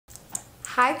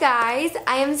Hi guys,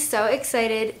 I am so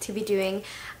excited to be doing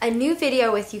a new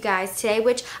video with you guys today,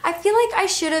 which I feel like I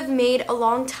should have made a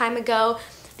long time ago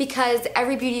because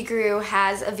every beauty guru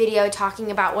has a video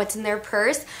talking about what's in their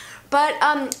purse. But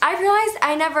I realized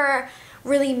I never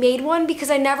really made one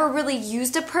because I never really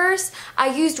used a purse.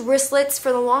 I used wristlets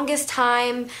for the longest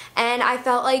time, and I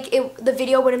felt like the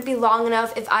video wouldn't be long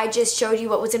enough if I just showed you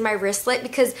what was in my wristlet,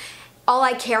 because all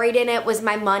I carried in it was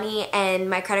my money and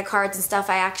my credit cards and stuff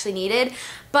I actually needed.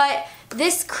 But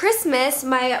this Christmas,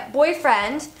 my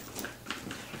boyfriend,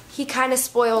 he kind of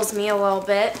spoils me a little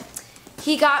bit.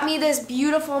 He got me this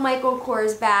beautiful Michael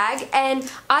Kors bag, and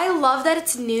I love that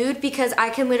it's nude because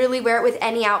I can literally wear it with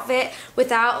any outfit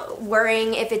without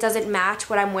worrying if it doesn't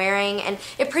match what I'm wearing, and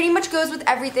it pretty much goes with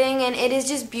everything, and it is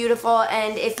just beautiful.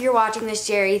 And if you're watching this,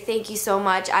 Jerry, thank you so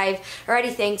much. I've already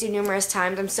thanked you numerous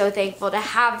times. I'm so thankful to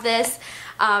have this.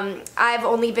 I've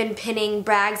only been pinning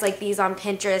bags like these on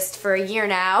Pinterest for a year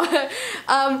now.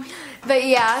 But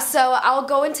yeah, so I'll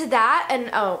go into that.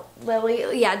 And oh,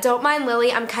 Lily, yeah, don't mind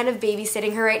Lily. I'm kind of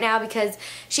babysitting her right now because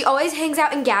she always hangs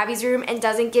out in Gabi's room and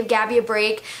doesn't give Gabi a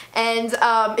break. And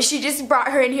she just brought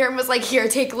her in here and was like, here,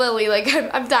 take Lily. Like,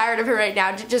 I'm tired of her right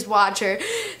now. Just watch her.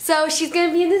 So she's going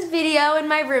to be in this video in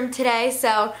my room today.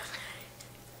 So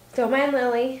don't mind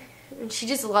Lily. She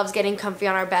just loves getting comfy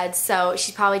on our bed, so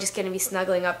she's probably just going to be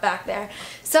snuggling up back there.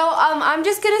 So I'm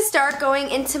just going to start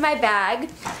going into my bag,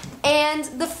 and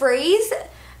the phrase,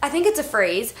 I think it's a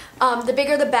phrase, the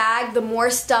bigger the bag, the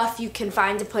more stuff you can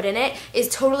find to put in it, is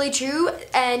totally true.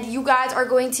 And you guys are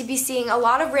going to be seeing a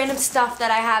lot of random stuff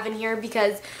that I have in here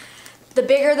because the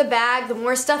bigger the bag, the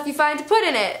more stuff you find to put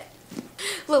in it.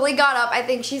 Lily got up. I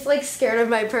think she's like scared of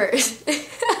my purse.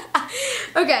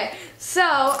 Okay,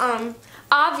 so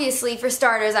obviously, for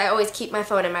starters, I always keep my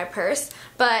phone in my purse,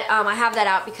 but I have that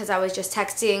out because I was just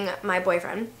texting my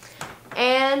boyfriend.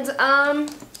 And,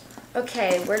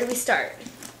 okay, where do we start?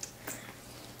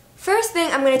 First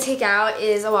thing I'm going to take out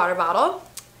is a water bottle,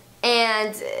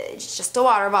 and it's just a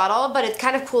water bottle, but it's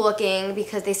kind of cool looking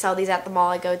because they sell these at the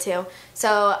mall I go to.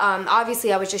 So,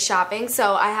 obviously, I was just shopping,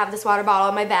 so I have this water bottle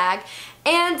in my bag,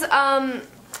 and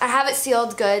I have it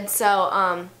sealed good,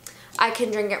 so I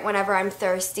can drink it whenever I'm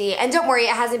thirsty. And don't worry,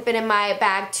 it hasn't been in my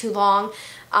bag too long.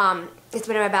 It's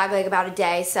been in my bag like about a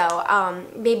day, so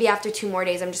maybe after 2 more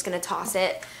days I'm just going to toss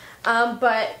it.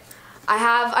 But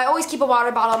I always keep a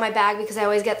water bottle in my bag because I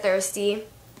always get thirsty.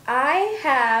 I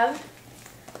have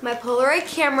my Polaroid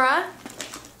camera,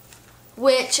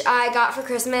 which I got for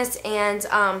Christmas, and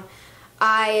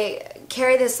I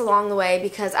carry this along the way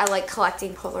because I like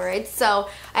collecting Polaroids. So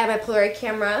I have my Polaroid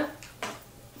camera.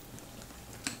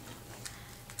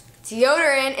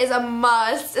 Deodorant is a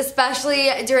must, especially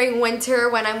during winter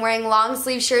when I'm wearing long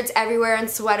sleeve shirts everywhere and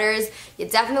sweaters. You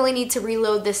definitely need to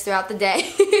reload this throughout the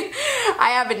day.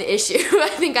 I have an issue. I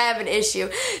think I have an issue.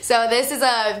 So this is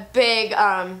a big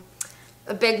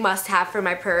must-have for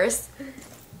my purse.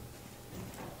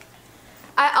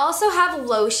 I also have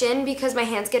lotion because my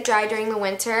hands get dry during the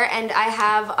winter, and I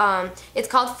have, it's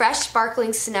called Fresh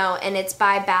Sparkling Snow, and it's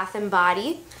by Bath &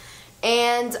 Body.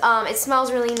 And it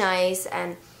smells really nice,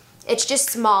 and it's just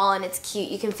small and it's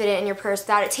cute. You can fit it in your purse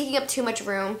without it taking up too much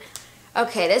room.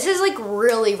 Okay, this is like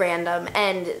really random,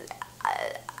 and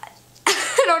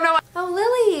I don't know. Oh,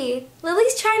 Lily.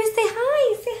 Lily's trying to say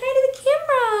hi. Say hi to the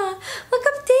camera. Look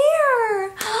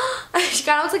up there. She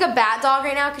kind of looks like a bat dog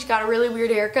right now because she got a really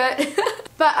weird haircut.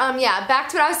 But yeah, back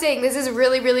to what I was saying. This is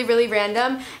really, really, really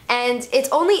random, and it's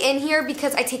only in here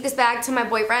because I take this bag to my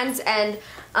boyfriend's, and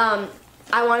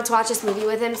I wanted to watch this movie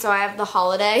with him, so I have The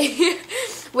Holiday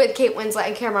with Kate Winslet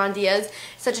and Cameron Diaz.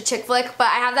 Such a chick flick, but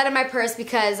I have that in my purse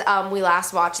because we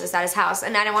last watched this at his house,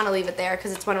 and I didn't want to leave it there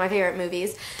because it's one of my favorite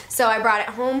movies. So I brought it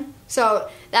home. So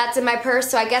that's in my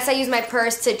purse. So I guess I use my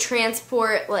purse to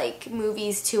transport like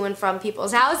movies to and from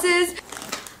people's houses.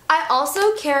 I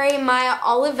also carry my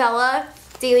Olivella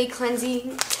Daily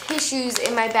Cleansing Tissues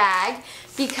in my bag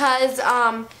because,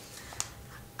 I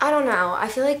don't know, I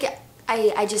feel like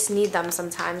I just need them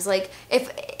sometimes. Like, if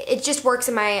it just works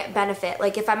in my benefit.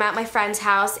 Like, if I'm at my friend's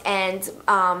house and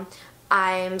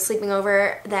I'm sleeping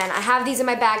over, then I have these in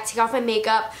my bag to take off my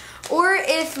makeup. Or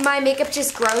if my makeup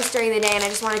just gross during the day and I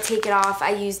just want to take it off,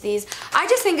 I use these. I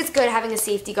just think it's good having a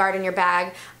safety guard in your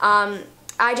bag.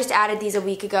 I just added these a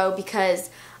week ago because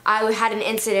I had an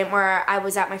incident where I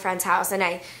was at my friend's house and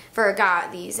I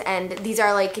forgot these, and these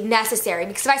are like necessary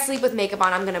because if I sleep with makeup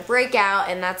on, I'm gonna break out,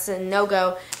 and that's a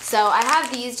no-go. So I have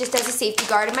these just as a safety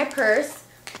guard in my purse.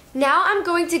 Now I'm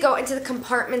going to go into the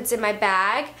compartments in my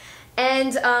bag,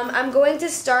 and I'm going to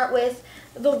start with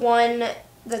the one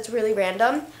that's really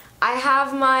random. I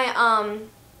have my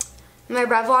my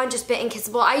Revlon Just Bit and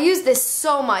Kissable. I use this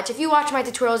so much. If you watch my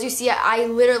tutorials, you see I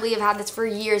literally have had this for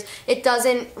years. It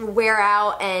doesn't wear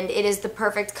out, and it is the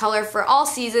perfect color for all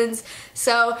seasons.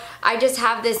 So I just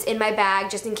have this in my bag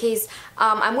just in case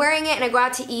I'm wearing it and I go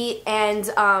out to eat and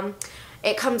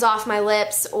it comes off my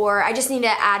lips, or I just need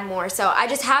to add more. So I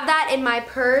just have that in my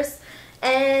purse.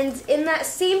 And in that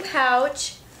same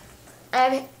pouch, I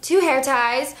have 2 hair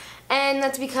ties. And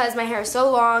that's because my hair is so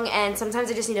long and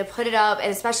sometimes I just need to put it up, and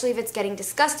especially if it's getting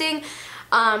disgusting,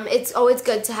 it's always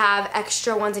good to have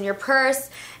extra ones in your purse.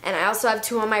 And I also have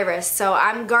 2 on my wrist, so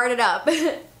I'm guarded up.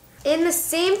 In the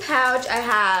same pouch, I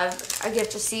have a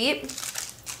gift receipt.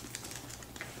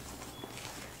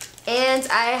 And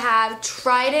I have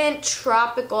Trident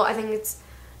Tropical, I think it's,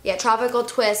 yeah, Tropical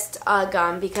Twist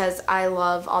gum, because I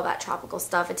love all that tropical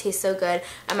stuff. It tastes so good.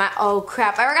 Oh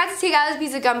crap, I forgot to take out this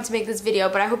piece of gum to make this video,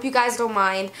 but I hope you guys don't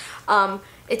mind.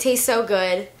 It tastes so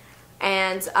good,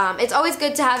 and it's always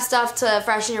good to have stuff to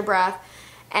freshen your breath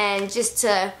and just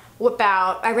to whip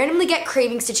out. I randomly get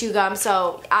cravings to chew gum,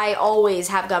 so I always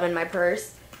have gum in my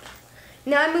purse.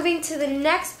 Now I'm moving to the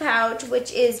next pouch,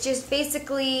 which is just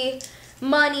basically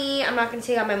money. I'm not going to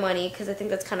take out my money because I think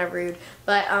that's kind of rude.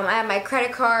 But I have my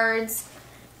credit cards,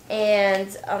 and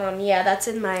yeah, that's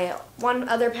in my one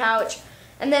other pouch.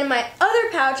 And then my other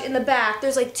pouch in the back,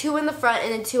 there's like 2 in the front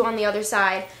and then 2 on the other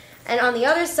side. And on the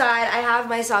other side, I have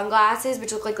my sunglasses,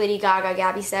 which look like Lady Gaga,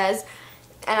 Gabi says.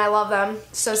 And I love them,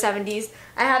 so 70s.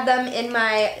 I have them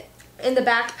in the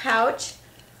back pouch.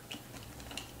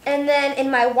 And then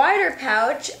in my wider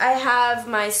pouch, I have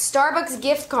my Starbucks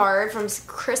gift card from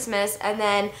Christmas, and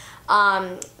then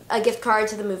a gift card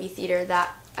to the movie theater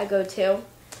that I go to.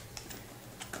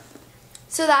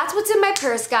 So that's what's in my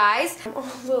purse, guys.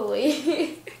 Oh,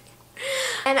 Lily.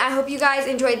 And I hope you guys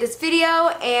enjoyed this video,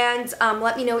 and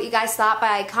let me know what you guys thought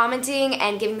by commenting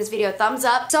and giving this video a thumbs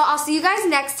up. So I'll see you guys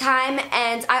next time,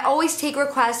 and I always take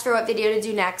requests for what video to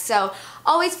do next, so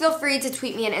always feel free to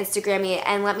tweet me and Instagram me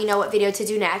and let me know what video to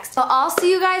do next. So I'll see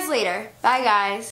you guys later. Bye, guys.